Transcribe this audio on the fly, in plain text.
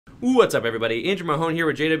What's up, everybody? Andrew Mahone here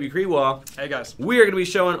with JW Kriewall. Hey, guys. We are going to be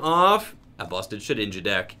showing off a busted Shedinja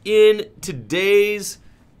deck. In today's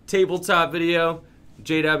tabletop video,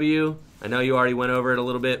 JW, I know you already went over it a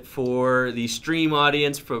little bit for the stream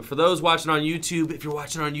audience. For those watching on YouTube, if you're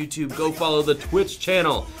watching on YouTube, go follow the Twitch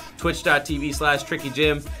channel,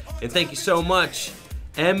 twitch.tv/TrickyJim. And thank you so much,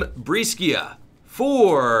 M. Briskia,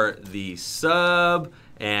 for the sub.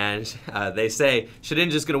 And they say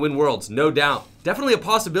Shedinja's going to win Worlds, no doubt. Definitely a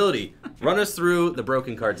possibility. Run us through the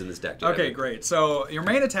broken cards in this deck, JW. Okay, great. So your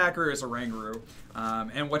main attacker is Oranguru,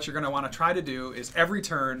 and what you're going to want to try to do is every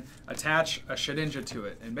turn attach a Shedinja to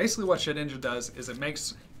it. And basically what Shedinja does is it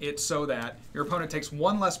makes it so that your opponent takes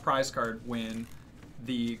one less prize card when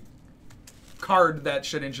the card that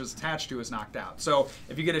Shedinja is attached to is knocked out. So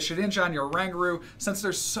if you get a Shedinja on your Oranguru, since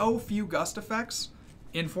there's so few gust effects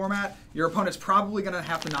in format, your opponent's probably going to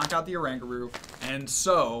have to knock out the Oranguru, and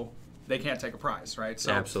so they can't take a prize, right?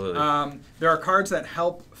 So, absolutely. There are cards that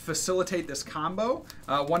help facilitate this combo.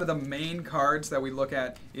 One of the main cards that we look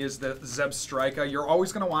at is the Zebstrika. You're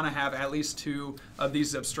always going to want to have at least 2 of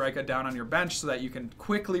these Zebstrika down on your bench so that you can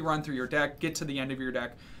quickly run through your deck, get to the end of your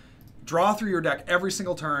deck, draw through your deck every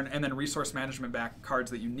single turn, and then resource management back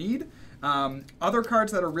cards that you need. Other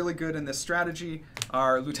cards that are really good in this strategy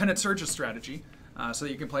are Lieutenant Surge's strategy. So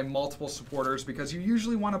that you can play multiple supporters, because you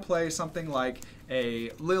usually want to play something like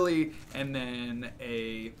a Lillie and then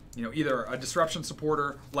a, either a disruption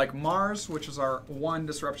supporter like Mars, which is our 1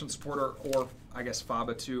 disruption supporter, or I guess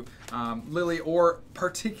Faba too, Lillie, or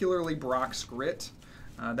particularly Brock's Grit.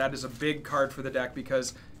 That is a big card for the deck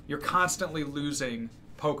because you're constantly losing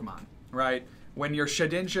Pokemon, right? When your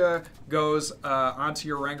Shedinja goes onto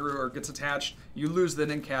your Oranguru or gets attached, you lose the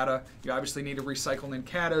Nincada. You obviously need to recycle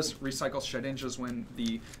Nincadas, recycle Shedinjas when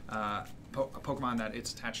the Pokemon that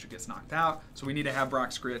it's attached to gets knocked out. So we need to have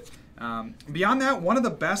Brock's Grit. Beyond that, one of the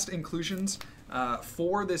best inclusions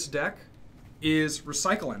for this deck is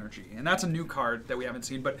Recycle Energy. And that's a new card that we haven't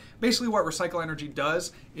seen. But basically what Recycle Energy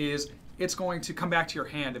does is it's going to come back to your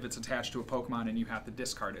hand if it's attached to a Pokemon and you have to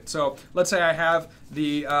discard it. So let's say I have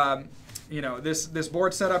the this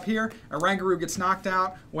board set up here. Oranguru gets knocked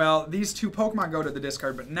out. Well, these 2 Pokemon go to the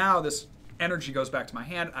discard, but now this energy goes back to my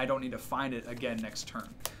hand. I don't need to find it again next turn.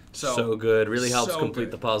 So good. Really helps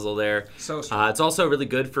complete the puzzle there. So strong. It's also really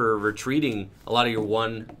good for retreating a lot of your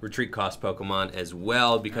 1 retreat cost Pokemon as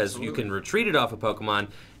well, because you can retreat it off a Pokemon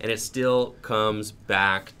and it still comes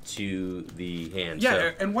back to the hand.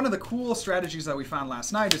 Yeah, and one of the cool strategies that we found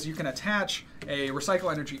last night is you can attach a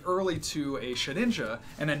Recycle Energy early to a Shedinja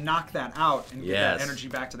and then knock that out and get that energy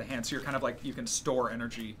back to the hand. So you're kind of like, you can store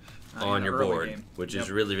energy on your board, game, which is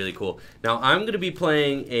really, really cool. Now, I'm going to be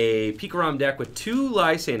playing a Pikarom deck with 2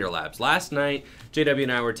 Lysandre Labs. Last night, JW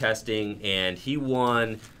and I were testing, and he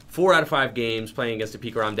won 4 out of 5 games playing against a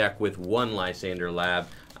Pikarom deck with 1 Lysandre Lab.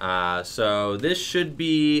 So this should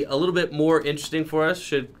be a little bit more interesting for us.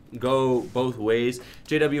 Should go both ways.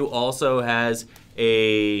 JW also has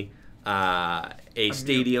a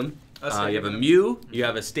stadium. You have a Mew, you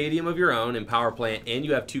have a stadium of your own in Power Plant, and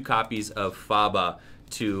you have 2 copies of Faba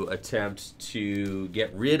to attempt to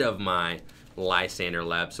get rid of my Lysandre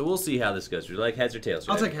Lab. So we'll see how this goes. Would you like heads or tails?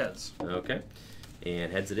 I'll take heads. Okay.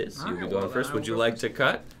 And heads it is. You'll be going first. Would you like to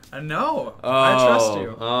cut? No. Oh, I trust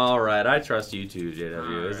you. All right. I trust you too,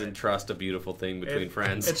 JW. Right. Isn't trust a beautiful thing between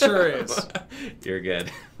friends? It sure is. You're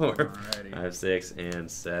good. Alrighty. 5, 6,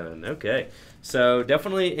 and 7. Okay. So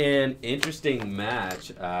definitely an interesting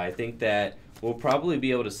match. I think that we'll probably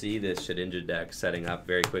be able to see this Shedinja deck setting up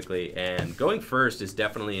very quickly, and going first is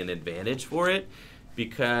definitely an advantage for it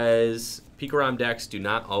because Pikarom decks do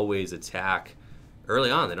not always attack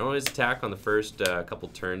early on. They don't always attack on the first couple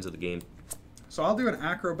turns of the game. So I'll do an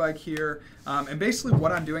Acro Bike here, and basically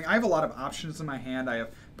what I'm doing, I have a lot of options in my hand. I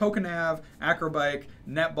have Pokénav, Acro Bike,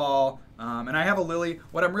 Netball, and I have a Lillie.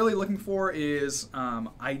 What I'm really looking for is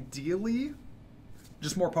ideally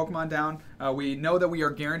just more Pokemon down. We know that we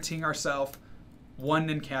are guaranteeing ourselves 1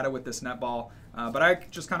 Nincada with this Netball, but I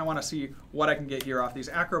just kind of want to see what I can get here off these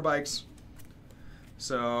Acro Bikes.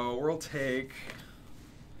 So we will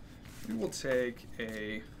take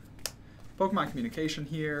a Pokemon Communication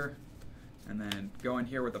here, and then go in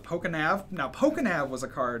here with the Pokénav. Now, Pokénav was a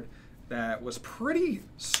card that was pretty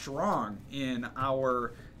strong in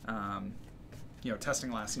our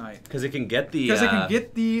testing last night. Because it can get the... Because it can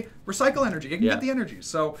get the Recycle Energy. It can get the energy.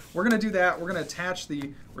 So we're going to do that. We're going to attach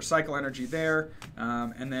the Recycle Energy there,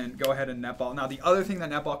 and then go ahead and Netball. Now, the other thing that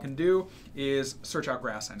Netball can do is search out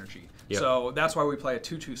Grass Energy. Yep. So that's why we play a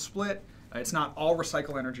 2-2 split. It's not all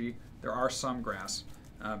Recycle Energy. There are some Grass.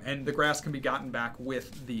 And the grass can be gotten back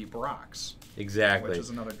with the Brox. Exactly. Which is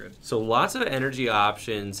another good. So lots of energy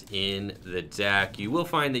options in the deck. You will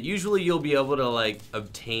find that usually you'll be able to like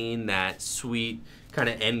obtain that sweet kind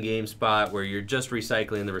of end game spot where you're just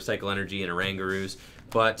recycling the recycle energy in Orangurus.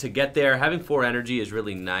 But to get there, having 4 energy is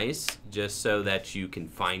really nice just so that you can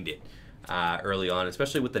find it early on,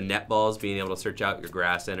 especially with the net balls being able to search out your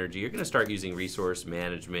grass energy. You're going to start using resource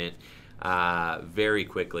management very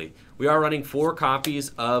quickly. We are running 4 copies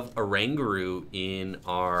of Oranguru in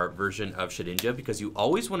our version of Shedinja because you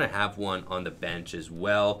always want to have one on the bench as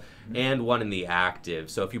well and one in the active.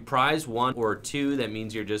 So if you prize 1 or 2, that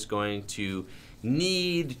means you're just going to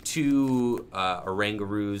need 2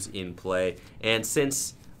 Orangurus in play. And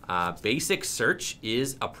since basic search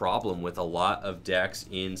is a problem with a lot of decks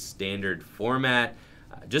in standard format,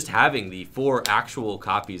 just having the 4 actual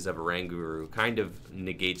copies of Oranguru kind of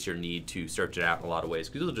negates your need to search it out in a lot of ways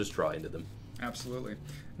because you'll just draw into them. Absolutely.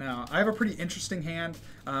 Now, I have a pretty interesting hand.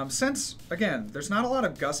 Since, again, there's not a lot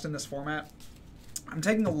of gust in this format, I'm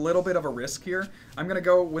taking a little bit of a risk here. I'm going to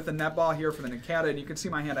go with the netball here for the Nincada, and you can see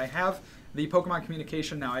my hand. I have the Pokemon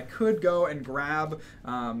Communication. Now, I could go and grab,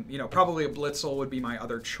 probably a Blitzle would be my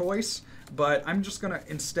other choice, but I'm just going to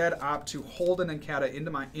instead opt to hold a Nincada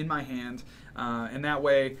in my hand, and that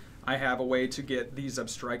way I have a way to get the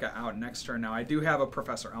Zebstrika out next turn. Now, I do have a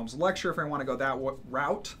Professor Elm's Lecture if I want to go that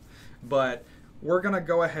route, but we're going to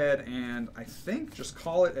go ahead and, I think, just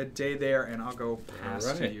call it a day there, and I'll go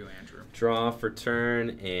pass to you, Andrew. Draw for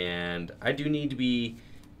turn, and I do need to be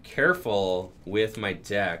careful with my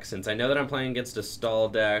deck since I know that I'm playing against a stall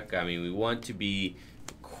deck. I mean, we want to be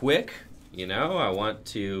quick, I want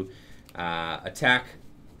to attack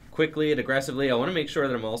quickly and aggressively. I want to make sure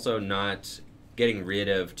that I'm also not getting rid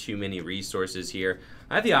of too many resources here.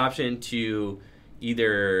 I have the option to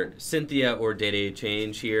either Cynthia or dedenne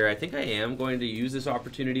change here. I think I am going to use this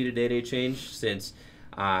opportunity to dedenne change since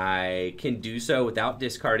I can do so without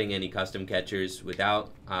discarding any custom catchers,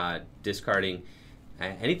 without discarding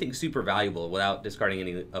anything super valuable, without discarding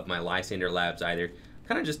any of my Lysandre Labs either.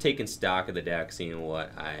 Kind of just taking stock of the deck, seeing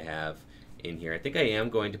what I have in here. I think I am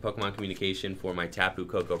going to Pokemon Communication for my Tapu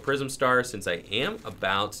Koko Prism Star since I am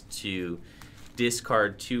about to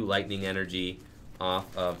discard 2 lightning energy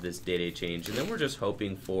off of this dedenne change, and then we're just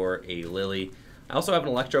hoping for a Lillie. I also have an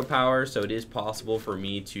electropower, so it is possible for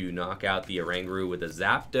me to knock out the Oranguru with a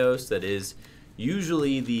zapdos. That is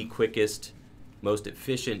usually the quickest, most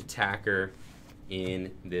efficient attacker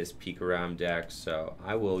in this Pikarom deck. So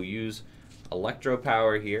I will use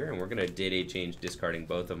electropower here, and we're going to dedenne change, discarding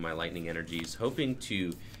both of my lightning energies, hoping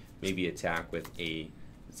to maybe attack with a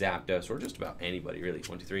zapdos or just about anybody, really.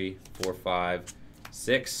 1, 2, 3, 4, 5,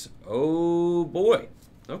 6. Oh boy.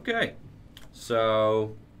 Okay.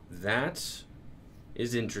 So that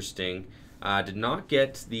is interesting. Did not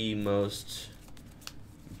get the most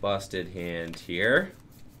busted hand here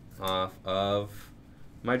off of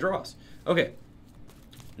my draws. Okay.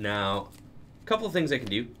 Now, a couple of things I can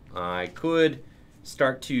do. I could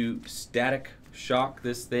start to static shock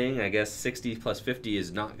this thing. I guess 60 plus 50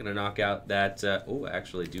 is not going to knock out that. Oh, I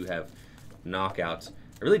actually do have knockouts.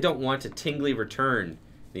 I really don't want to tingly return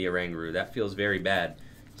the Oranguru. That feels very bad.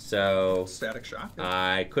 So static shock.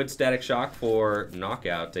 I could static shock for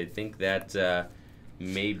knockout. I think that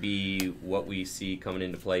may be what we see coming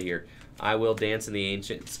into play here. I will Dance in the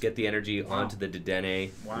Ancients, get the energy onto the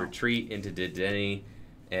dedenne, retreat into dedenne,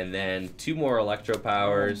 and then 2 more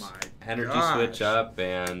electropowers, energy switch up,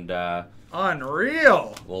 and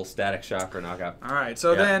unreal. We'll static shock or knockout. All right,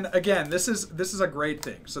 so then again, this is a great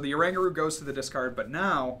thing. So the Oranguru goes to the discard, but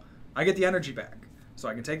now I get the energy back. So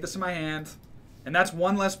I can take this in my hand, and that's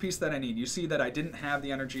 1 less piece that I need. You see that I didn't have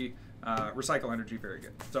the energy, recycle energy, very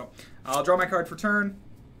good. So I'll draw my card for turn.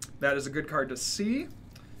 That is a good card to see.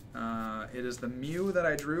 It is the Mew that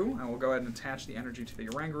I drew. I will go ahead and attach the energy to the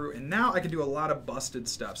Oranguru, and now I can do a lot of busted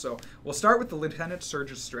stuff. So we'll start with the Lieutenant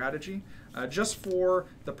Surge's strategy. Just for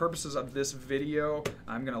the purposes of this video,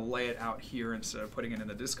 I'm going to lay it out here instead of putting it in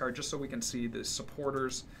the discard, just so we can see the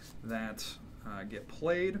supporters that get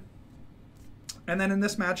played. And then in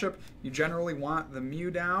this matchup, you generally want the Mew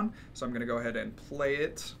down, so I'm going to go ahead and play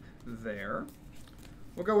it there.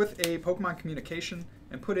 We'll go with a Pokemon Communication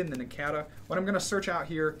and put in the Nincada. What I'm going to search out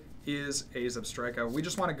here is a Zebstrika. We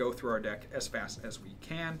just want to go through our deck as fast as we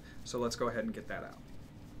can, so let's go ahead and get that out.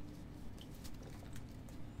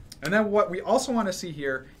 And then what we also want to see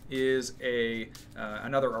here is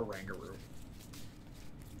another Oranguru.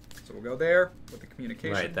 So we'll go there with the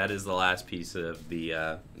Communication. Right, that is the last piece of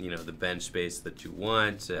the the bench space that you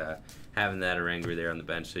want. Having that Oranguru there on the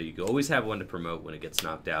bench, so you can always have one to promote when it gets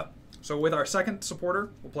knocked out. So with our second supporter,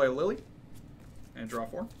 we'll play a Lillie. And draw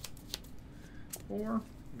 4. 4.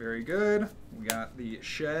 Very good. We got the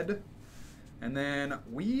Shed. And then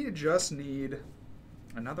we just need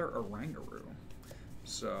another Oranguru.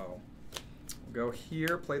 So we'll go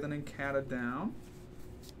here, play the Nincada down.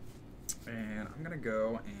 And I'm going to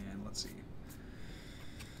go and let's see.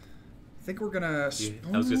 I think we're going to... I was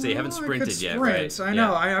going to say, you haven't sprinted yet, right? I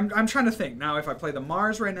know. I'm trying to think. Now, if I play the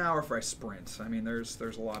Mars right now or if I sprint. I mean, there's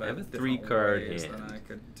a lot of I have a different 3-card ways hand. that I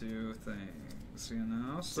could do things, you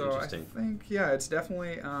know? So I interesting. think, yeah, it's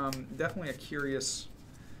definitely a curious...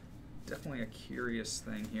 Definitely a curious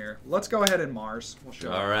thing here. Let's go ahead and Mars. We'll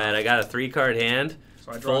show All right, I got a 3-card hand.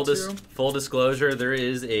 So I draw 2. Full disclosure, there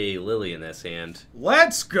is a Lillie in this hand.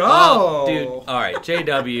 Let's go! Oh, dude. All right,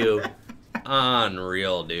 JW.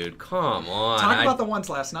 Unreal, dude. Come on. Talk about the ones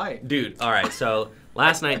last night. Dude, all right. So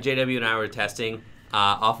last night, JW and I were testing.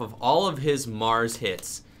 Off of all of his Mars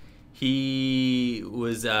hits, he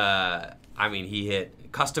was, he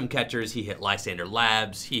hit custom catchers. He hit Lysandre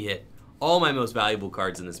Labs. He hit all my most valuable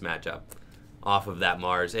cards in this matchup off of that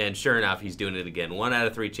Mars. And sure enough, he's doing it again. 1 out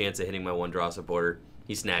of 3 chance of hitting my 1-draw supporter.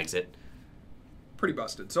 He snags it. Pretty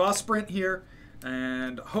busted. So I'll sprint here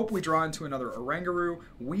and hope we draw into another Oranguru.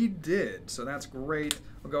 We did, so that's great.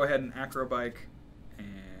 We'll go ahead and Acro Bike, and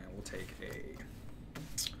we'll take a...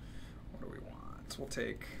 What do we want? We'll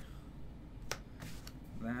take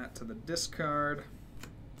that to the discard.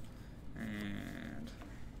 And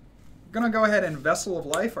I'm going to go ahead and Vessel of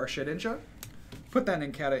Life, our Shedinja. Put that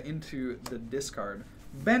Nincada into the discard.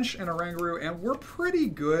 Bench an Oranguru, and we're pretty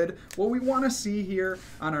good. What we want to see here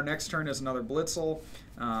on our next turn is another Blitzle,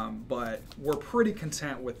 but we're pretty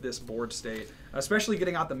content with this board state, especially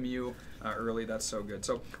getting out the Mew early. That's so good.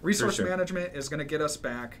 So resource management is going to get us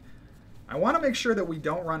back. I want to make sure that we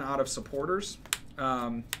don't run out of supporters,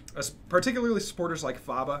 particularly supporters like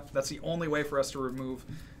Faba. That's the only way for us to remove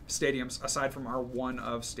stadiums aside from our 1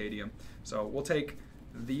 of stadium. So we'll take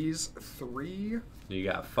these 3. You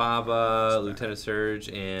got Faba, Lieutenant Surge,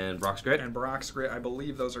 and Brock's Grit. And Brock's Grit. I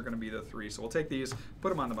believe those are going to be the 3. So we'll take these, put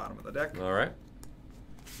them on the bottom of the deck. All right.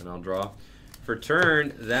 And I'll draw. For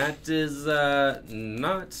turn, that is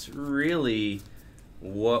not really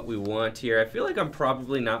what we want here. I feel like I'm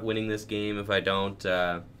probably not winning this game if I don't,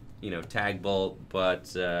 tag bolt,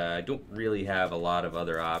 but I don't really have a lot of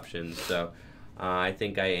other options. So I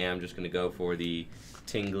think I am just going to go for the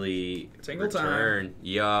Tingle return. Time.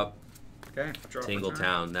 Yup. Okay. Tingle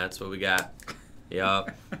Town. That's what we got.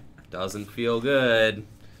 Yup. Doesn't feel good.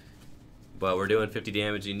 But we're doing 50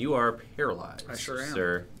 damage, and you are paralyzed. I sure am.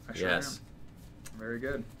 Sir. I sure am. Very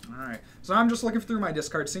good. All right. So I'm just looking through my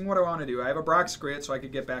discard, seeing what I want to do. I have a Brock's Grit, so I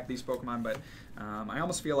could get back these Pokemon, but I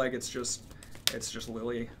almost feel like it's just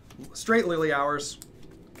Lillie. Straight Lillie hours.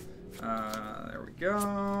 There we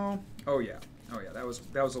go. Oh yeah.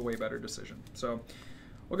 That was a way better decision. So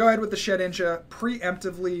we'll go ahead with the Shedinja,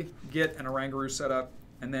 preemptively get an Oranguru set up,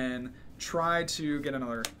 and then try to get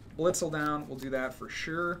another Blitzle down. We'll do that for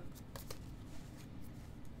sure.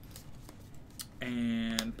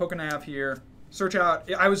 And Pokénav here. Search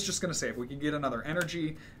out. I was just going to say, if we could get another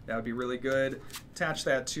energy, that would be really good. Attach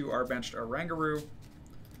that to our benched Oranguru.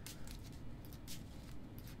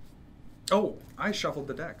 Oh, I shuffled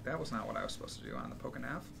the deck. That was not what I was supposed to do on the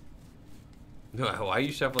Pokénav. No, why are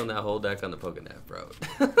you shuffling that whole deck on the Pokénav, bro?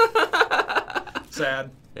 Sad.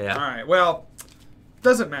 Yeah. All right. Well,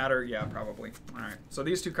 doesn't matter. Yeah, probably. All right. So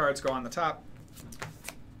these 2 cards go on the top.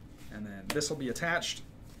 And then this will be attached.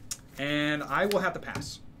 And I will have to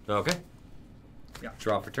pass. Okay. Yeah.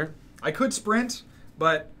 Draw for turn. I could sprint,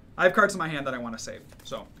 but I have cards in my hand that I want to save.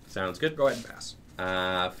 So sounds good. Go ahead and pass.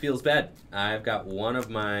 Feels bad. I've got 1 of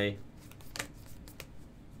my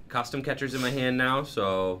custom catchers in my hand now,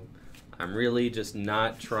 so I'm really just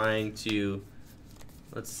not trying to...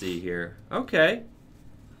 Let's see here. Okay.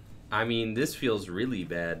 I mean, this feels really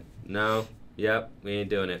bad. No. Yep, we ain't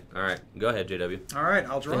doing it. All right. Go ahead, JW. All right,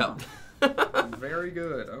 I'll draw. Yep. Very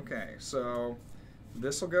good. Okay, so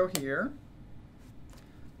this will go here.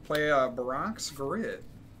 Play a Brock's Grit.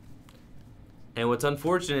 And what's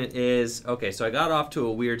unfortunate is, okay, so I got off to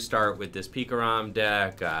a weird start with this Pikarom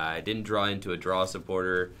deck. I didn't draw into a draw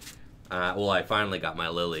supporter. Well, I finally got my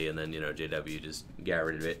Lillie, and then, JW just got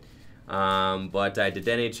rid of it. But I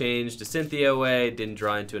dedenne changed to Cynthia away. Didn't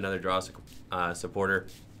draw into another draw supporter.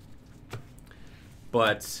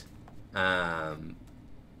 But, but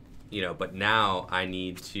now I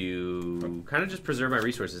need to kind of just preserve my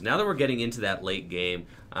resources. Now that we're getting into that late game,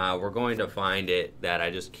 we're going to find it that I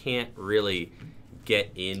just can't really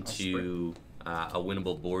get into a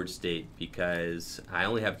winnable board state because I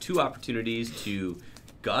only have 2 opportunities to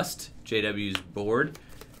gust JW's board.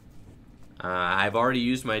 I've already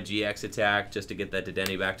used my GX attack just to get that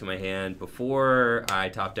dedenne back to my hand. Before I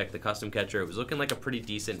top decked the custom catcher, it was looking like a pretty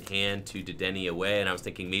decent hand to dedenne away, and I was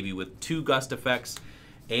thinking maybe with 2 gust effects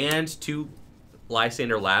and 2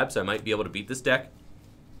 Lysandre Labs, I might be able to beat this deck,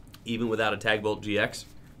 even without a Tag Bolt GX.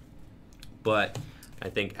 But I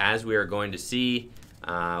think as we are going to see,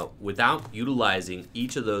 without utilizing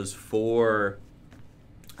each of those 4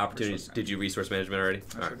 opportunities, did you resource management already?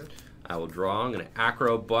 I sure did. I will draw. I'm going to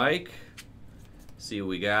Acro Bike. See what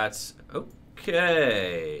we got.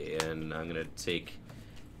 Okay. And I'm going to take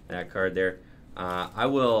that card there. I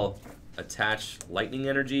will attach Lightning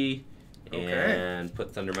Energy and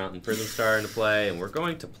put Thunder Mountain Prism Star into play. And we're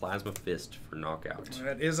going to Plasma Fist for knockout.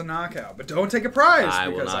 That is a knockout. But don't take a prize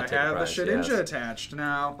because I have the prize, Shedinja attached.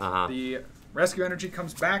 Now, the Rescue Energy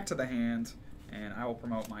comes back to the hand, and I will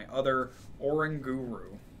promote my other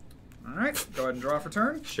Oranguru. All right. Go ahead and draw for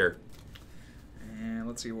turn. Sure. And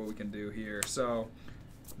let's see what we can do here. So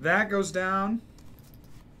that goes down.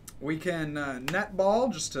 We can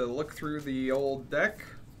netball just to look through the old deck.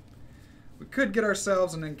 We could get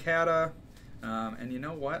ourselves an Nincada. And you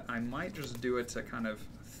know what? I might just do it to kind of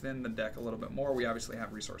thin the deck a little bit more. We obviously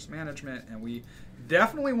have resource management, and we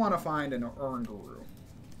definitely want to find an Oranguru.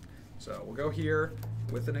 So we'll go here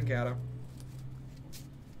with the Nincada.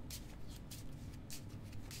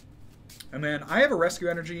 And then I have a Rescue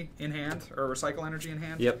Energy in hand, or Recycle Energy in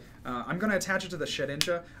hand. Yep. I'm going to attach it to the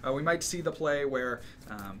Shedinja. We might see the play where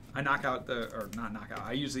I knock out not knock out,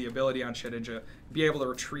 I use the ability on Shedinja, be able to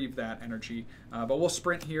retrieve that energy. But we'll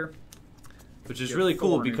sprint here. Which is really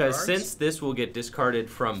cool because since this will get discarded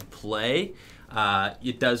from play,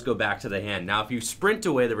 it does go back to the hand. Now, if you sprint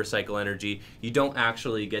away the Recycle Energy, you don't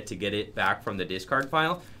actually get to get it back from the discard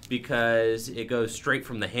pile because it goes straight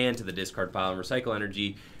from the hand to the discard pile, and Recycle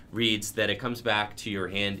Energy reads that it comes back to your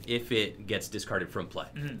hand if it gets discarded from play.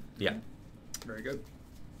 Mm-hmm. Yeah. Very good.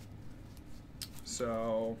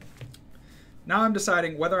 So now I'm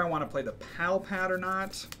deciding whether I want to play the Pal Pad or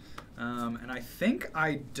not. And I think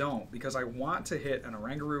I don't because I want to hit an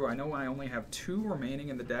Oranguru. I know I only have 2 remaining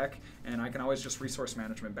in the deck, and I can always just resource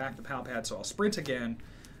management back the Pal Pad. So I'll sprint again,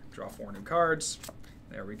 draw 4 new cards.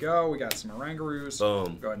 There we go. We got some Orangurus.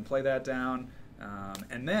 Boom. Go ahead and play that down.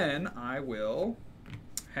 And then I will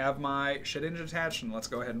have my Shedinja attached, and let's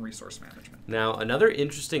go ahead and resource management. Now, another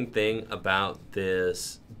interesting thing about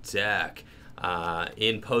this deck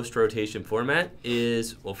in post-rotation format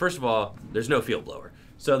is, well, first of all, there's no Field Blower.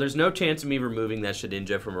 So there's no chance of me removing that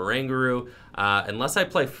Shedinja from Oranguru unless I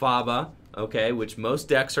play Faba, okay, which most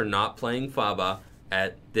decks are not playing Faba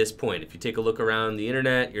at this point. If you take a look around the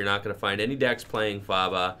internet, you're not going to find any decks playing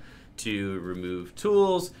Faba to remove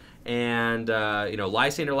tools. And,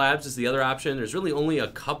 Lysandre Labs is the other option. There's really only a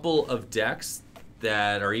couple of decks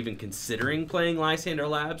that are even considering playing Lysandre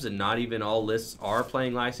Labs, and not even all lists are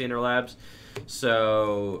playing Lysandre Labs.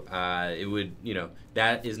 So it would,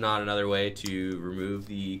 that is not another way to remove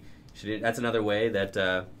the Shedinja. That's another way that,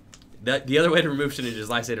 the other way to remove Shedinja is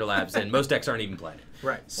Lysandre Labs, and most decks aren't even playing it.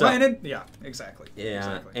 Right. So, yeah, exactly.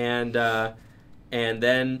 Yeah, exactly. And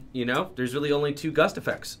then, there's really only 2 gust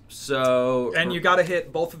effects. So and you got to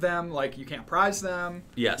hit both of them. Like, you can't prize them.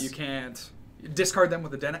 Yes. You can't discard them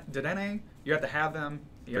with a dedenne. You have to have them.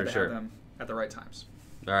 You have to have them at the right times.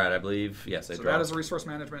 All right, I believe, yes, I draw. So that is resource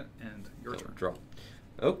management, and your turn. Draw.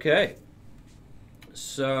 Okay.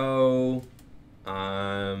 So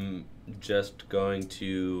I'm just going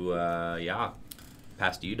to,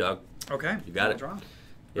 pass to you, Doug. Okay. You got it. Draw.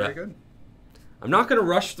 Very good. I'm not going to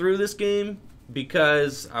rush through this game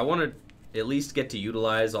because I want to at least get to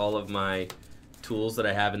utilize all of my tools that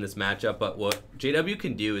I have in this matchup. But what JW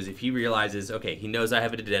can do is if he realizes, okay, he knows I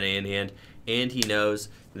have a dedenne in hand, and he knows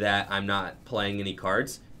that I'm not playing any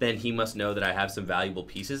cards, then he must know that I have some valuable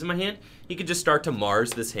pieces in my hand. He could just start to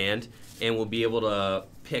Mars this hand, and we'll be able to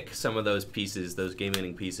pick some of those pieces, those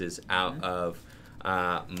game-winning pieces, out of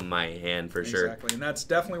my hand for sure. Exactly, and that's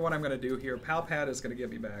definitely what I'm going to do here. Pal Pad is going to give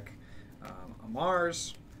me back a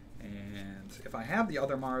Mars, and if I have the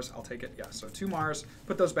other Mars, I'll take it. Yeah, so 2 Mars,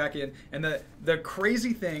 put those back in. And the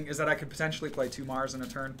crazy thing is that I could potentially play 2 Mars in a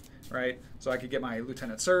turn, right? So I could get my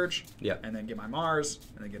Lieutenant Surge, and then get my Mars,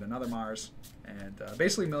 and then get another Mars, and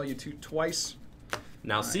basically mill you twice.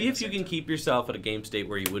 Now see if you can keep yourself at a game state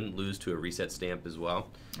where you wouldn't lose to a reset stamp as well.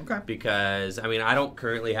 Okay. Because, I don't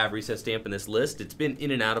currently have reset stamp in this list. It's been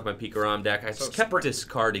in and out of my Pikarom deck. I just kept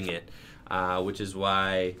discarding it, which is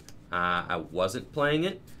why I wasn't playing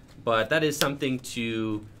it. But that is something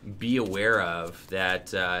to be aware of,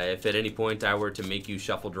 that if at any point I were to make you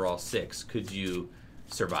shuffle draw 6, could you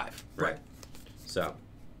survive? Right. So,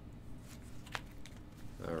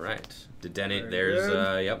 All right. Dedenne, Very there's,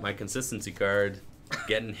 good. yep, my consistency card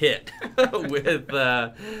getting hit with...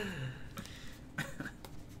 All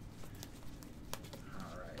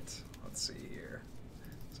right. Let's see here.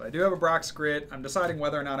 So I do have a Brock's Grit. I'm deciding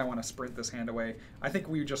whether or not I want to sprint this hand away. I think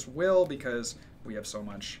we just will because we have so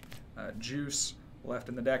much juice left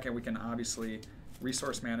in the deck, and we can obviously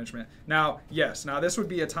resource management. Now, yes, now this would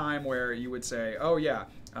be a time where you would say, oh yeah,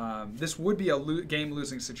 this would be a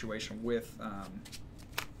game-losing situation with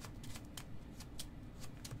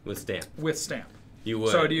Stamp. With Stamp. You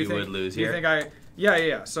would. So do you think, would lose do you here. think I?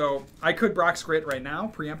 Yeah. So I could Brock's Grit right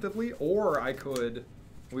now preemptively, or I could.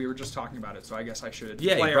 We were just talking about it, so I guess I should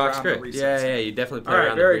Yeah, play you Brock's around Grit. the resets. Yeah, you definitely play All right,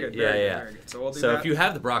 around very the good. Yeah, Very yeah. good, very good. So we'll do So that. if you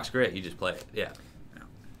have the Brock's Grit, you just play it. Yeah.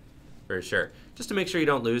 For sure. Just to make sure you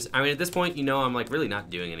don't lose. I mean, at this point, you know I'm like really not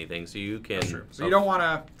doing anything, so you can... That's true. So you don't want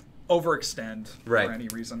to overextend Right. for any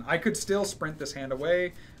reason. I could still sprint this hand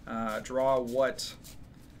away, draw what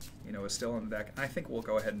is still in the deck. I think we'll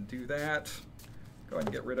go ahead and do that. Go ahead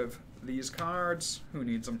and get rid of these cards. Who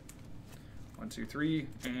needs them? 1, 2, 3,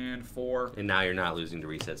 and 4. And now you're not losing to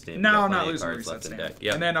reset stamp. You Now got I'm not plenty of losing cards reset left in stand. deck.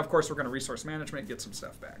 Yep. And then, of course, we're going to resource management, get some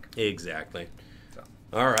stuff back. Exactly. So.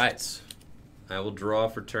 All right. I will draw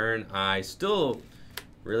for turn. I still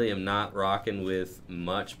really am not rocking with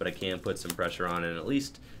much, but I can put some pressure on and at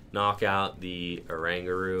least knock out the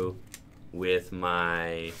Oranguru with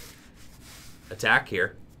my attack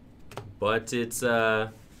here. But it's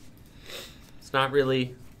not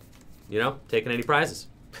really, taking any prizes.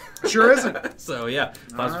 Sure isn't. So yeah,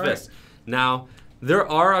 plus All fist. Now, there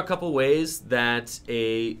are a couple ways that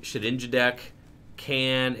a Shedinja deck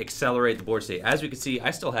can accelerate the board state. As we can see,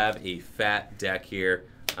 I still have a fat deck here.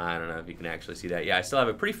 I don't know if you can actually see that. Yeah, I still have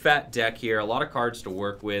a pretty fat deck here. A lot of cards to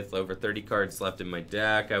work with. Over 30 cards left in my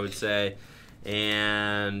deck, I would say.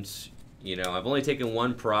 And, I've only taken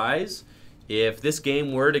one prize. If this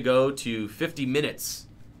game were to go to 50 minutes,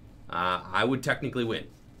 I would technically win.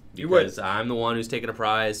 Because I'm the one who's taken a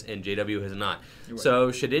prize and JW has not.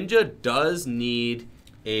 So Shedinja does need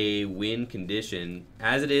a win condition.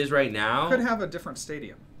 As it is right now... Could have a different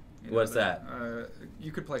stadium. What's that?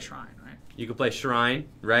 You could play Shrine, right? You could play Shrine,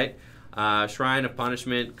 right? Shrine of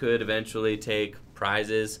Punishment could eventually take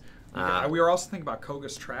prizes. We were also thinking about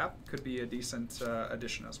Koga's Trap. Could be a decent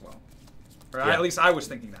addition as well. Or Yeah. at least I was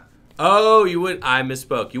thinking that. Oh, you would... I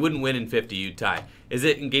misspoke. You wouldn't win in 50. You'd tie. Is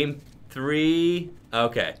it in game 3?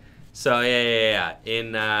 Okay. So, yeah.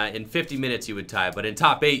 In 50 minutes, you would tie. But in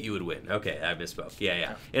top 8, you would win. Okay, I misspoke.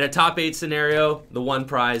 Yeah. In a top 8 scenario, the one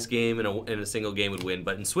prize game in a single game would win.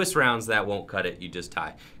 But in Swiss rounds, that won't cut it. You just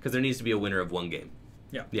tie. Because there needs to be a winner of one game.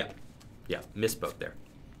 Yeah. Misspoke there.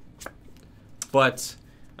 But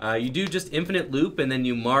you do just infinite loop, and then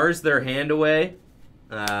you Mars their hand away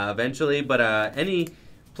eventually. But any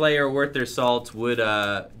player worth their salt would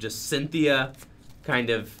just Cynthia kind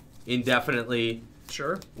of indefinitely...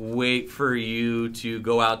 Sure. Wait for you to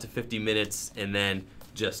go out to 50 minutes and then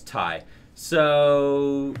just tie.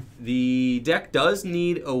 So the deck does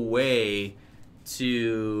need a way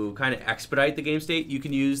to kind of expedite the game state. You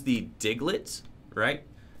can use the Diglett, right?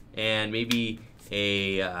 And maybe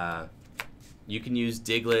you can use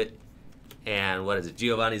Diglett and what is it?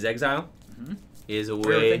 Giovanni's Exile is a We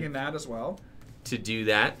were way thinking that as well. to do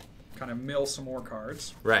that. Kind of mill some more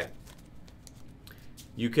cards. Right.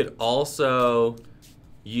 You could also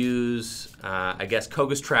use, I guess,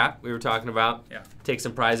 Koga's Trap we were talking about. Yeah. Take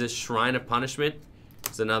some prizes. Shrine of Punishment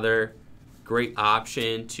is another great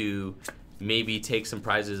option to maybe take some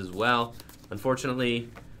prizes as well. Unfortunately,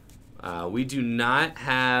 we do not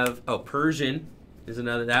have... Oh, Persian is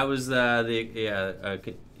another... That was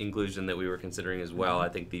the inclusion that we were considering as well. I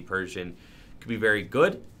think the Persian could be very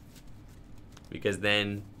good because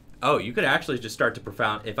then... Oh, you could actually just start to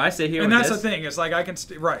profound. If I sit here, And with that's this, the thing. It's like I can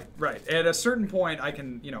right. At a certain point, I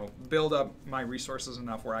can build up my resources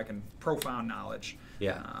enough where I can profound knowledge.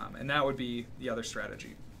 Yeah. And that would be the other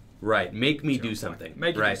strategy. Right. Make me To your do point. something.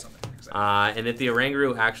 Make you right. do something. Exactly. And if the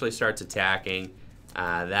Oranguru actually starts attacking,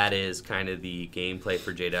 that is kind of the gameplay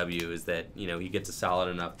for JW. Is that he gets a solid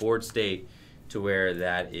enough board state to where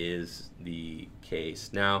that is the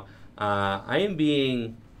case. Now, I am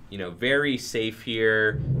being very safe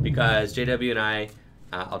here because JW and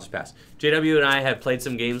I'll just pass. JW and I have played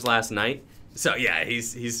some games last night. So, yeah,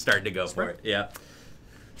 he's starting to go for it. Yeah.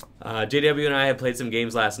 JW and I have played some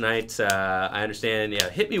games last night. I understand. Yeah,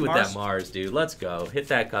 hit me with that Mars, dude. Let's go. Hit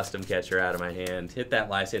that custom catcher out of my hand. Hit that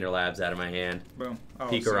Lysandre Labs out of my hand. Boom. Oh,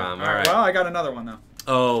 Pikarom. So, all right. Well, I got another one, though.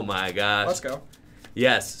 Oh, my gosh. Let's go.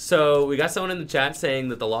 Yes. So, we got someone in the chat saying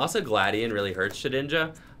that the loss of Gladian really hurts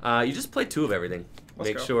Shedinja. You just play 2 of everything. Let's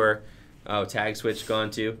Make go. sure Oh, tag switch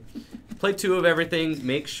gone too. Play 2 of everything.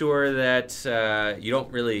 Make sure that you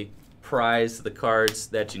don't really prize the cards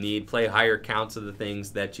that you need. Play higher counts of the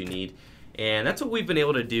things that you need. And that's what we've been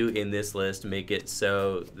able to do in this list. Make it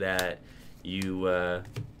so that you,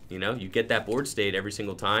 you know, you get that board state every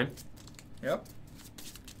single time. Yep.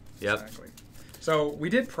 Yep. Exactly. So we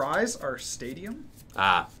did prize our stadium.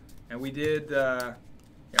 Ah. And we did, yeah,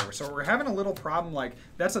 so we're having a little problem. Like,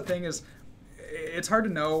 that's the thing is, it's hard to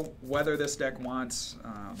know whether this deck wants,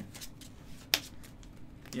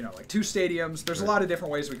 you know, like 2 stadiums. There's a lot of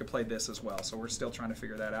different ways we could play this as well. So we're still trying to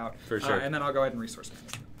figure that out. For sure. And then I'll go ahead and resource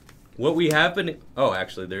management. What we have been, oh,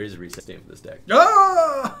 actually, there is a reset stamp for this deck.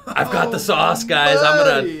 Oh! I've got the sauce, guys.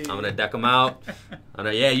 I'm gonna deck them out.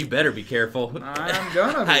 Yeah, you better be careful. I'm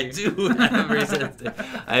gonna be. I do have a reset stamp.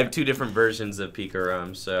 I have 2 different versions of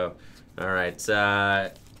Pikarom, so all right.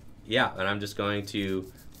 Yeah, and I'm just going to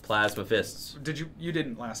plasma fists. Did you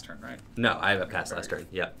didn't last turn, right? No, I have a pass last turn.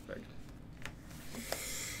 Yeah. Okay.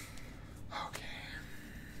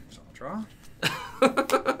 So I'll draw.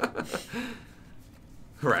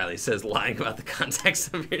 Riley says lying about the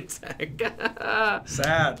context of your deck.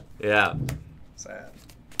 Sad. Yeah. Sad.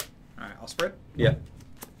 All right, I'll spread. Yeah.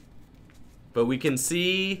 But we can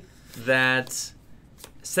see that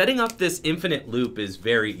setting up this infinite loop is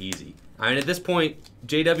very easy. I mean, at this point,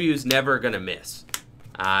 JW is never going to miss.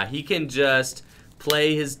 He can just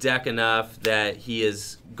play his deck enough that he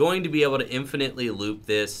is going to be able to infinitely loop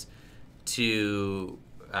this to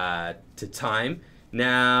time.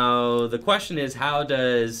 Now, the question is, how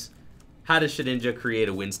does Shedinja create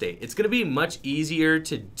a win state? It's going to be much easier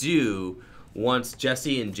to do once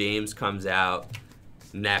Jesse and James comes out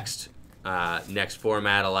next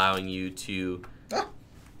format, allowing you to... Are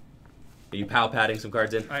you padding some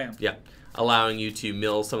cards in? I am. Yeah. Allowing you to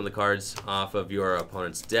mill some of the cards off of your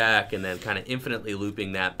opponent's deck and then kind of infinitely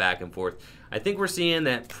looping that back and forth. I think we're seeing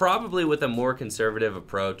that probably with a more conservative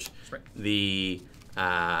approach, the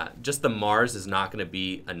just the Mars is not going to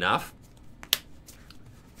be enough.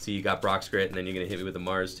 So you got Brock's Grit, and then you're going to hit me with the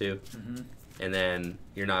Mars too. Mm-hmm. And then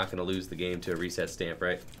you're not going to lose the game to a reset stamp,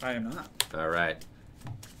 right? I am not. All right.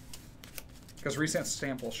 Because reset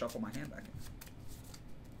stamp will shuffle my hand back in.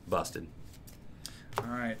 Busted. All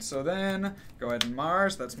right, so then go ahead and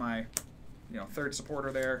Mars. That's my, 3rd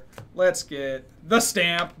supporter there. Let's get the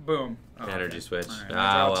stamp. Boom. Oh, Energy switch. Right,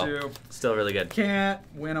 well, 2. Still really good. Can't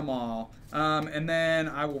win them all. And then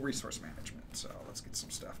I will resource management. So let's get some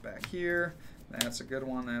stuff back here. That's a good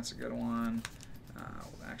one. That's a good one.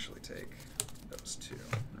 We'll actually take those 2.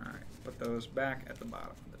 All right, put those back at the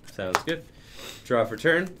bottom of the deck. Sounds good. Draw for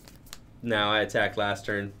turn. Now I attack last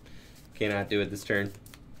turn. Cannot do it this turn.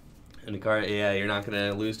 And the card, yeah, you're not going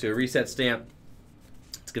to lose to a reset stamp.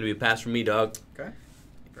 It's going to be a pass from me, dog. Okay.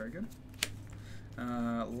 Very good.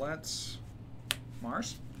 Let's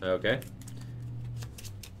Mars. Okay.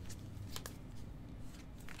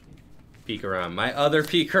 Pikarom. My other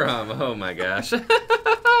Pikarom. Oh, my gosh. Both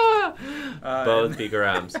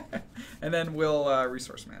Pikaroms. And then we'll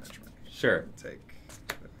resource management. Sure. Take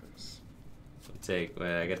this.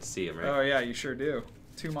 I get to see him, right? Oh, yeah, you sure do.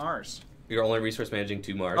 2 Mars. You're only resource managing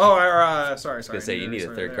 2 Mars. Oh, sorry. I was going to say, you need a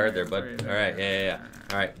 3rd card there, bud. All right, yeah.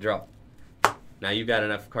 All right, draw. Now you've got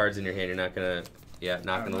enough cards in your hand. You're not going to,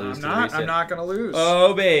 not going to lose to the reset. I'm not going to lose.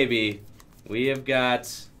 Oh, baby. We have got,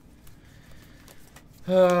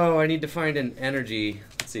 I need to find an energy.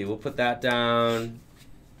 Let's see, we'll put that down.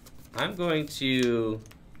 I'm going to,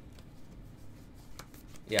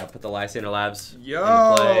 put the Lysandre Labs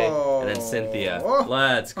into play. And then Cynthia.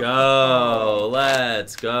 Let's go.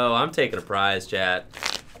 Let's go. I'm taking a prize, chat.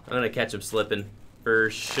 I'm going to catch him slipping. For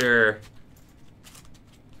sure.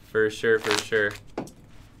 For sure.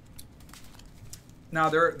 Now,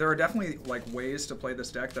 there are definitely ways to play this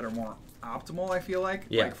deck that are more optimal, I feel like.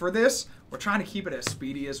 Yeah. Like for this, we're trying to keep it as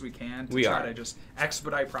speedy as we can to try to just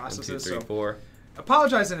expedite processes. 1, 2, 3, 4.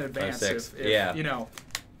 Apologize in advance 5, 6. if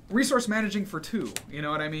resource managing for 2, you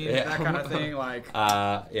know what I mean? Yeah. That kind of thing.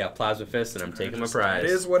 Plasma Fist, and I'm taking my prize. It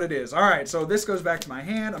is what it is. All right, so this goes back to my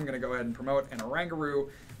hand. I'm going to go ahead and promote an Oranguru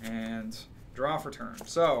and draw for turn.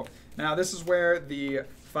 So now this is where the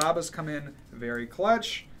Fabas come in very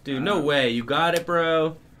clutch. Dude, no way. You got it,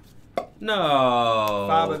 bro. No.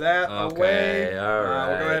 Faba that away. All right.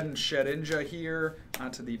 We'll go ahead and Shedinja here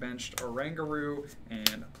onto the benched Oranguru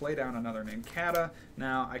and play down another Nincada.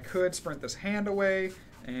 Now, I could sprint this hand away,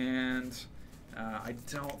 and I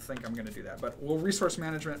don't think I'm going to do that. But we'll resource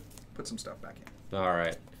management, put some stuff back in. All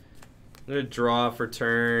right. I'm going to draw for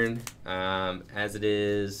turn. As it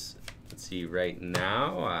is, let's see, right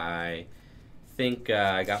now, I think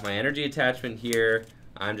I got my energy attachment here.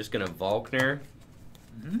 I'm just going to volkner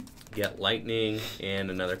get Lightning and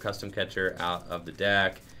another custom catcher out of the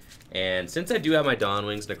deck. And since I do have my Dawn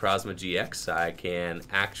Wings Necrozma GX, I can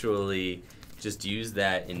actually just use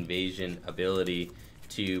that Invasion ability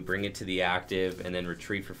to bring it to the active and then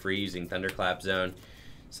retreat for free using Thunderclap Zone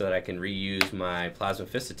so that I can reuse my Plasma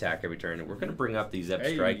Fist attack every turn. And we're going to bring up the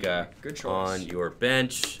Zebstrika on your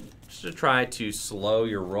bench just to try to slow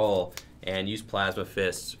your roll and use Plasma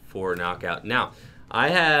Fists for knockout. Now, I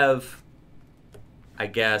have, I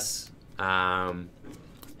guess,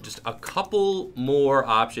 just a couple more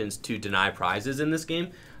options to deny prizes in this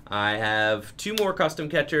game. I have 2 more custom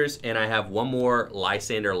catchers, and I have 1 more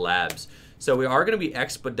Lysandre Labs. So we are going to be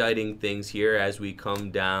expediting things here as we come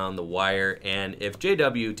down the wire. And if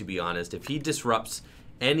JW, to be honest, if he disrupts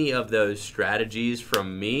any of those strategies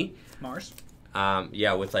from me, Mars,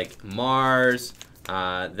 yeah, with like Mars,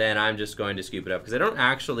 then I'm just going to scoop it up because I don't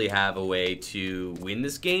actually have a way to win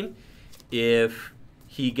this game if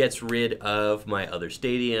he gets rid of my other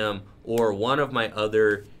stadium or one of my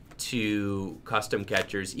other 2 custom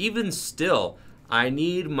catchers. Even still, I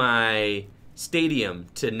need my stadium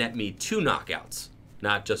to net me 2 knockouts,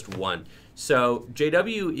 not just 1. So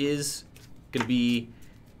JW is going to be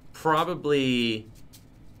probably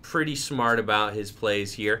pretty smart about his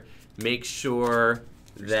plays here. Make sure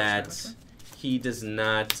that he does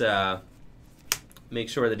not, make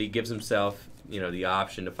sure that he gives himself, you know, the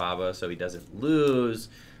option to Faba so he doesn't lose.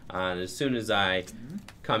 And as soon as I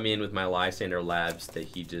come in with my Lysandre Labs, that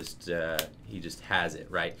he just has it,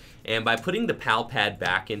 right? And by putting the Pal Pad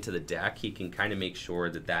back into the deck, he can kind of make sure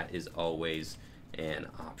that that is always an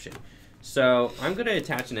option. So I'm going to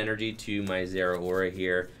attach an energy to my Zeraora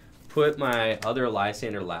here, put my other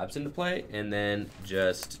Lysandre Labs into play, and then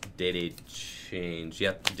just data change.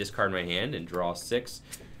 Yep, discard my hand and draw 6.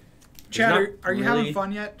 Chat, are you having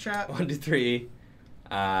fun yet, chat? 1, 2, 3,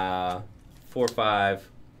 4, 5,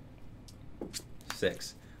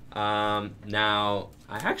 6. Now,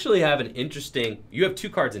 I actually have an interesting... You have 2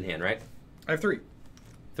 cards in hand, right? I have 3.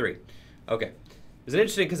 3. Okay. It's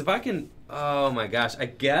interesting because if I can... Oh my gosh. I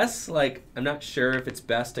guess, like, I'm not sure if it's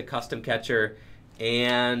best to custom catcher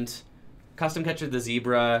and custom catcher the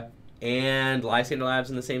Zebra and Lysandre Labs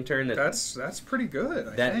in the same turn. That's pretty good,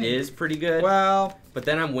 I That think. is pretty good. Well... But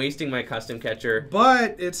then I'm wasting my custom catcher.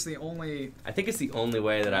 But it's the only... I think it's the only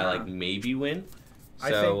way that I, like, maybe win. So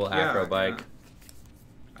I think, we'll Acro Bike.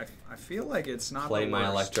 I feel like it's not play the my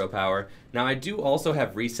worst. Electropower. Now, I do also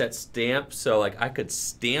have Reset Stamp, so, like, I could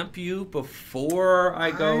stamp you before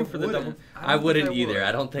I go for the double. I wouldn't either.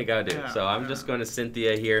 I don't think I do. Yeah, so I'm just going to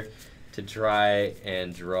Cynthia here to try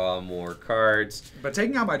and draw more cards. But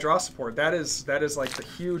taking out my draw support, that is like the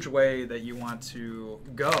huge way that you want to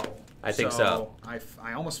go. I think so.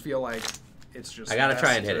 I almost feel like it's just I gotta best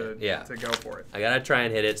try and hit it. Yeah, to go for it. I gotta try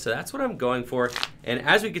and hit it. So that's what I'm going for. And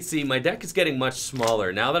as we can see, my deck is getting much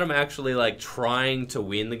smaller now that I'm actually like trying to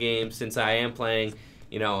win the game. Since I am playing,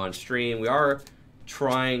 you know, on stream, we are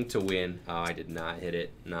trying to win. Oh, I did not hit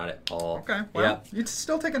it, not at all. Okay, well, yep. you'd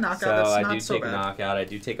still take a knockout. So That's I not do so take bad. a knockout. I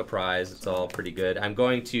do take a prize. It's all pretty good. I'm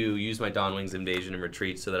going to use my Dawn Wings Invasion and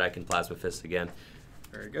retreat so that I can Plasma Fist again.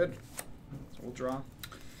 Very good. So we'll draw.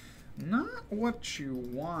 Not what you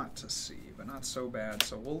want to see, but not so bad.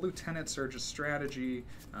 So we'll Lieutenant Surge's strategy,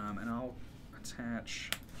 and I'll attach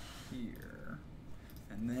here.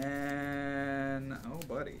 And then, oh,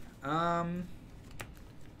 buddy.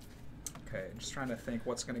 Okay, just trying to think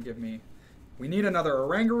what's going to give me. We need another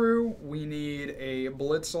Oranguru. We need a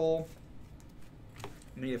Blitzle.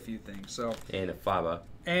 We need a few things. So And a Faba.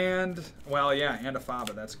 and, well, yeah, and a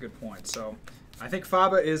Faba. That's a good point. So I think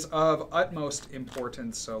Faba is of utmost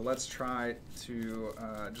importance. So let's try to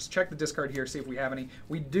just check the discard here, see if we have any.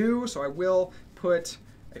 We do, so I will put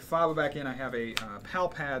a Faba back in. I have a Pal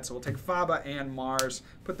Pad, so we'll take Faba and Mars,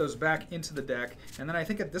 put those back into the deck, and then I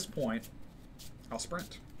think at this point, I'll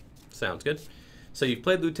sprint. Sounds good. So you've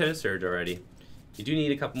played Lieutenant Surge already. You do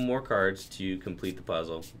need a couple more cards to complete the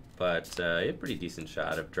puzzle, but you have a pretty decent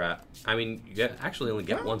shot of draft. I mean, you actually only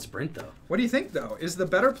get one sprint though. What do you think, though? Is the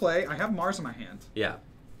better play? I have Mars in my hand. Yeah,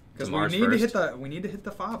 Because So we Mars need to hit first.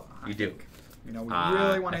 the Faba. You do. You know, we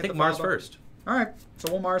really want to I hit think the Mars Faba. first. All right,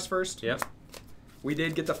 so we'll Mars first. Yep. We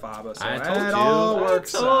did get the Faba, so I told it you. all I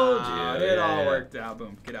works told out. you. It all Yeah. worked out.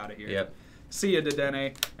 Boom, get out of here. Yep. See ya,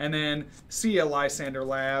 dedenne, and then see ya, Lysandre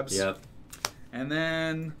Labs. Yep. And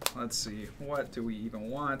then, let's see, what do we even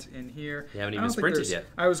want in here? You haven't I even don't think sprinted there's- yet.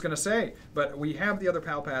 I was going to say, but we have the other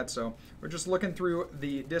Pal Pad, so we're just looking through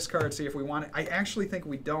the discard, see if we want it. I actually think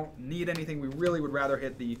we don't need anything. We really would rather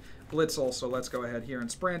hit the Blitzle, so let's go ahead here and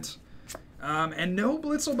sprint. And no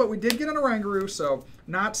Blitzle, but we did get an Oranguru, so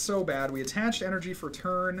not so bad. We attached energy for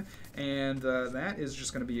turn, and that is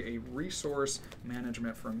just going to be a resource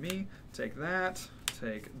management from me. Take that,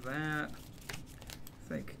 take that,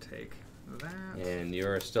 take that. And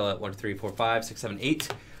you're still at 1, 2, 3, 4, 5, 6, 7, 8.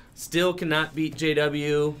 Still cannot beat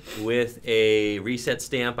JW with a reset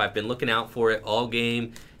stamp. I've been looking out for it all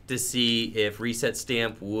game to see if reset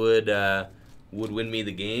stamp would win me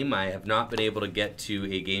the game. I have not been able to get to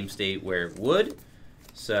a game state where it would,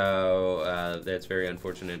 so that's very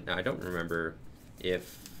unfortunate. Now, I don't remember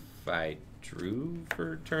if I drew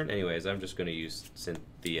for turn. Anyways, I'm just going to use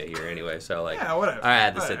Cynthia here anyway, so like, yeah, whatever. I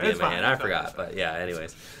had the Cynthia in my fine, hand. I forgot, but yeah,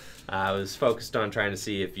 anyways. I was focused on trying to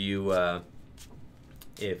see if you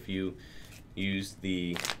used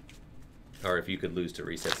the, or if you could lose to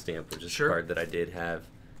reset stamp, which is a card that I did have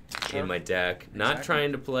in my deck. Not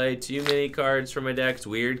trying to play too many cards from my deck. It's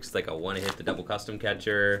weird because like I want to hit the double custom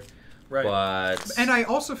catcher, but and I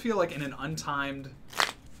also feel like in an untimed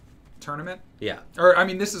tournament, or I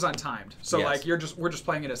mean this is untimed, so like we're just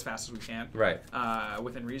playing it as fast as we can,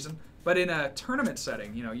 within reason. But in a tournament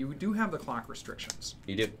setting, you know, you do have the clock restrictions.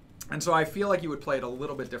 You do, and so I feel like you would play it a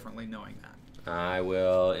little bit differently knowing that. I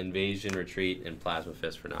will invasion, retreat, and plasma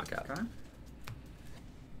fist for knockout. Okay.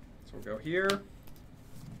 So we'll go here.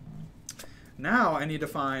 Now I need to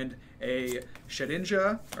find a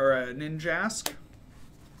Shedinja or a Ninjask,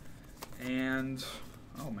 and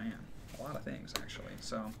oh man, a lot of things actually.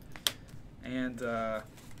 So, and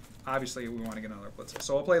obviously we want to get another Blitzle.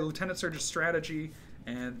 So I'll play Lieutenant Surge's strategy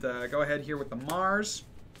and go ahead here with the Mars.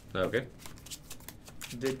 Okay.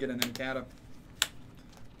 Did get an Nincada.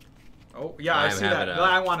 Oh yeah, I see that.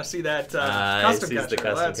 I want to see that custom catcher. The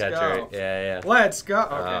custom Let's catcher. go. Yeah. Let's go.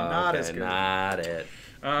 Okay, not as good. Not it.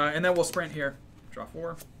 And then we'll sprint here. Draw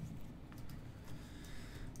 4.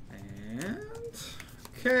 And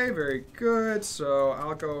okay, very good. So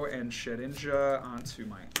I'll go and Shedinja onto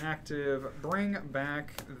my active. Bring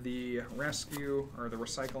back the rescue or the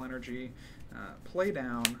recycle energy. Play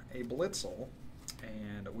down a Blitzle,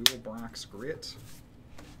 and we will Brock's Grit.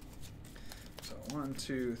 So 1,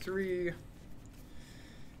 2, 3,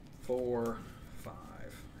 4, 5,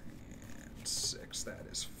 and 6. That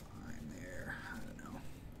is fine there. I don't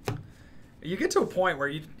know. You get to a point where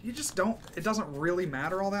you just don't. It doesn't really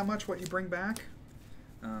matter all that much what you bring back.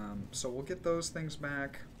 So we'll get those things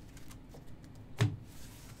back. All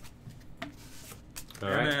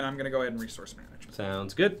right. And then I'm going to go ahead and resource management.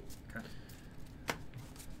 Sounds good. Okay.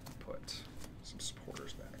 Put some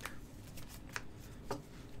supporters back.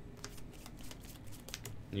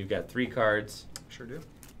 You've got 3 cards. Sure do.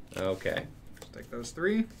 Okay. Just take those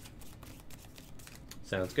 3.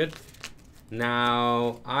 Sounds good.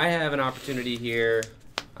 Now, I have an opportunity here.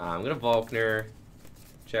 I'm going to Volkner,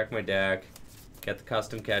 check my deck, get the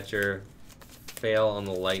custom catcher, fail on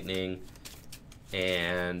the lightning,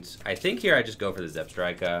 and I think here I just go for the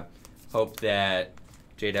Zebstrika. Hope that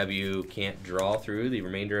JW can't draw through the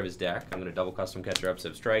remainder of his deck. I'm going to double custom catcher up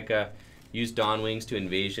Zebstrika, use Dawn Wings to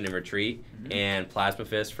invasion and retreat, and Plasma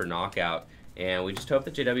Fist for knockout. And we just hope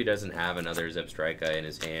that JW doesn't have another Zebstrika in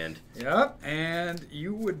his hand. Yep, and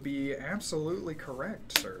you would be absolutely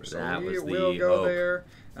correct, sir. So that we was the will go hope. there.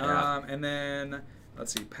 Yeah. And then,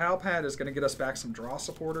 let's see, Palpad is going to get us back some draw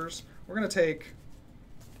supporters. We're going to take,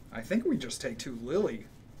 I think we just take 2 Lillie,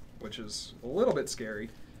 which is a little bit scary.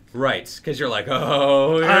 Right, because you're like,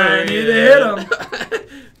 oh, I need to hit him.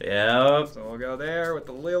 Yep. So we'll go there with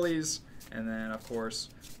the Lilies, and then, of course,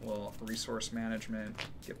 we'll resource management,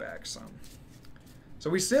 get back some. So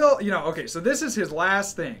we still, you know, okay, so this is his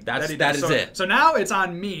last thing. That is it. So now it's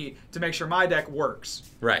on me to make sure my deck works.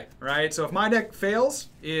 Right. Right? So if my deck fails,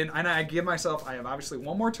 and I give myself, I have obviously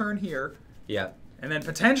 1 more turn here. Yeah. And then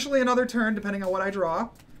potentially another turn, depending on what I draw.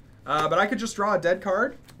 But I could just draw a dead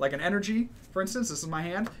card, like an energy, for instance. This is my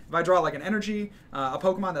hand. If I draw like an energy, a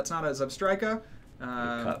Pokemon that's not a Zebstrika.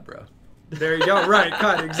 Cut, bro. There you go. Right,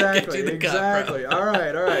 cut. Exactly. Exactly. All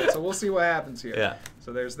right. So we'll see what happens here. Yeah.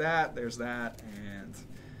 So there's that, and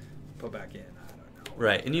put back in. I don't know.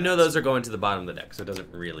 Right, and you know those are going to the bottom of the deck, so it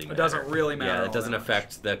doesn't really matter. It doesn't really matter. Yeah, it doesn't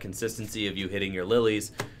affect the consistency of you hitting your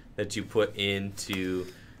lilies that you put into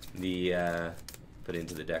the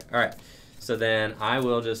deck. All right. So then I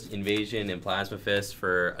will just Invasion and Plasma Fist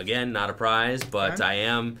for, again, not a prize, but Okay. I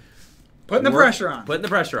am Putting the pressure on. Putting the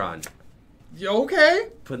pressure on. You okay?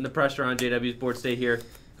 Putting the pressure on. JW's board state here.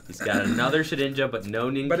 He's got another Shedinja, but no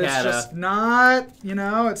Nincada. But it's just not, you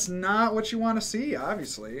know, it's not what you want to see,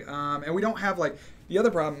 obviously. And we don't have, like, the other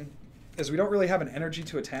problem is we don't really have an energy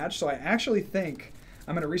to attach, so I actually think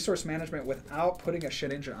I'm going to resource management without putting a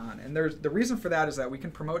Shedinja on. And the reason for that is that we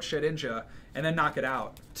can promote Shedinja and then knock it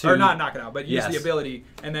out. Or not knock it out, but use the ability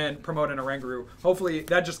and then promote an Oranguru. Hopefully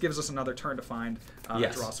that just gives us another turn to find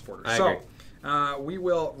draw supporters. I agree. We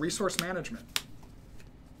will resource management.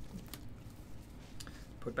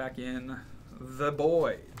 Put back in the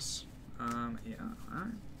boys. Yeah, all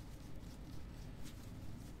right.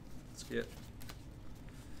 Let's get...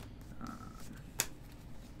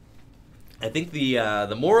 I think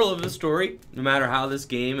the moral of the story, no matter how this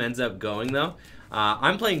game ends up going, though,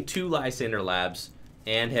 I'm playing 2 Lysandre Labs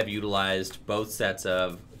and have utilized both sets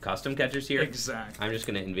of custom catchers here. Exactly. I'm just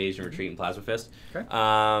going to Invasion, Retreat, and Plasma Fist. Okay.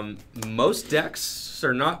 Most decks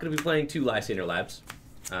are not going to be playing 2 Lysandre Labs,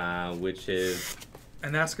 which is...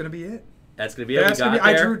 And that's going to be it. That's going to be it.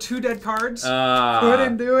 I drew 2 dead cards.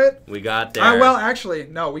 Couldn't do it. We got there. Well, actually,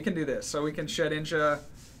 no, we can do this. So we can Shedinja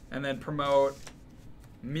and then promote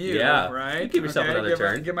Mew, right? You give yourself another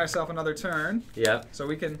turn. Give myself another turn. Yeah. So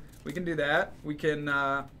we can do that. We can...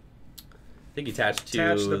 I think you attach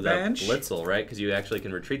to the bench. Blitzle, right? Because you actually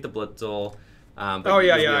can retreat the Blitzle. But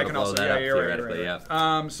I can also theoretically.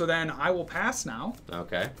 So then I will pass now.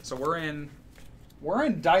 Okay. So we're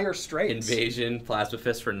in dire straits. Invasion, Plasma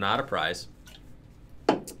Fist for not a prize.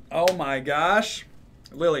 Oh my gosh,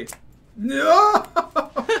 Lillie. No.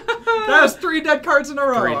 That's 3 dead cards in a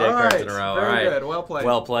row. 3 dead cards in a row. Very good. Well played.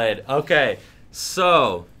 Well played. Okay.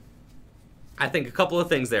 So I think a couple of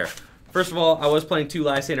things there. First of all, I was playing 2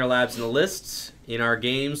 Lysandre Labs in the list. In our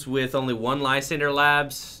games with only 1 Lysandre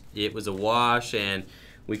Labs, it was a wash, and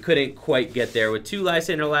we couldn't quite get there. With 2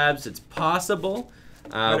 Lysandre Labs, it's possible.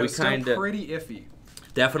 But it's still pretty iffy.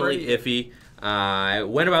 Definitely iffy. I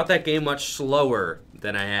went about that game much slower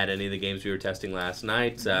than I had any of the games we were testing last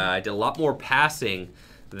night. I did a lot more passing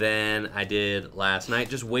than I did last night,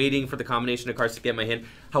 just waiting for the combination of cards to get my hand.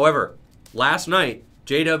 However, last night,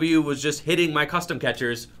 JW was just hitting my custom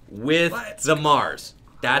catchers with the Mars.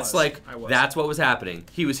 That's that's what was happening.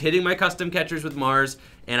 He was hitting my custom catchers with Mars,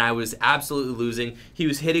 and I was absolutely losing. He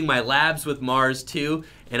was hitting my labs with Mars too,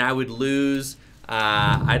 and I would lose.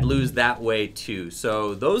 I'd lose that way too.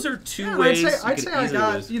 So those are 2 ways. I'd say I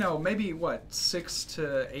got maybe what 6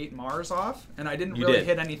 to 8 Mars off, and I didn't really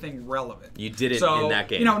hit anything relevant. You did it in that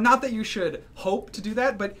game. Not that you should hope to do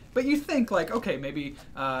that, but you think like, okay, maybe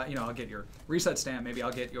I'll get your reset stamp, maybe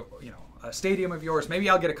I'll get your a stadium of yours,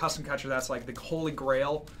 maybe I'll get a custom catcher that's like the holy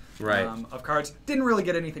grail of cards. Didn't really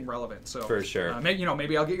get anything relevant. So for sure,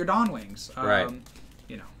 maybe I'll get your Dawn Wings. Right.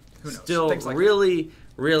 Who knows? Still like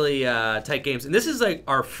really tight games, and this is like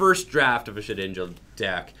our first draft of a Shedinja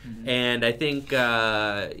deck, and I think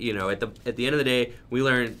at the end of the day we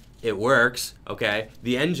learned it works. Okay,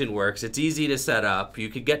 the engine works. It's easy to set up. You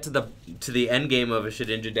could get to the end game of a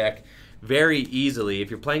Shedinja deck very easily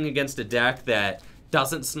if you're playing against a deck that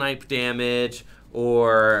doesn't snipe damage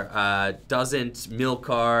or doesn't mill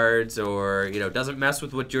cards or doesn't mess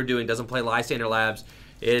with what you're doing, doesn't play Lysandre Labs.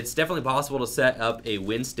 It's definitely possible to set up a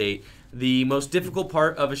win state. The most difficult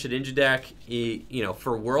part of a Shedinja deck,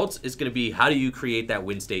 for Worlds, is going to be how do you create that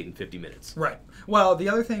win state in 50 minutes. Right. Well, the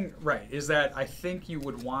other thing, is that I think you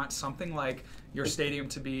would want something like your stadium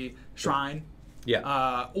to be Shrine.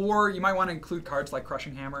 Yeah. Or you might want to include cards like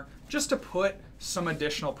Crushing Hammer, just to put some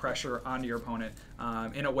additional pressure onto your opponent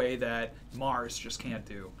in a way that Mars just can't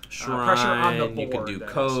do. Shrine, pressure on the board. You can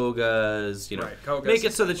do Kogas. Kogas. Make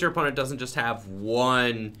it so that your opponent doesn't just have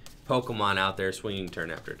one Pokemon out there swinging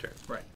turn after turn. Right.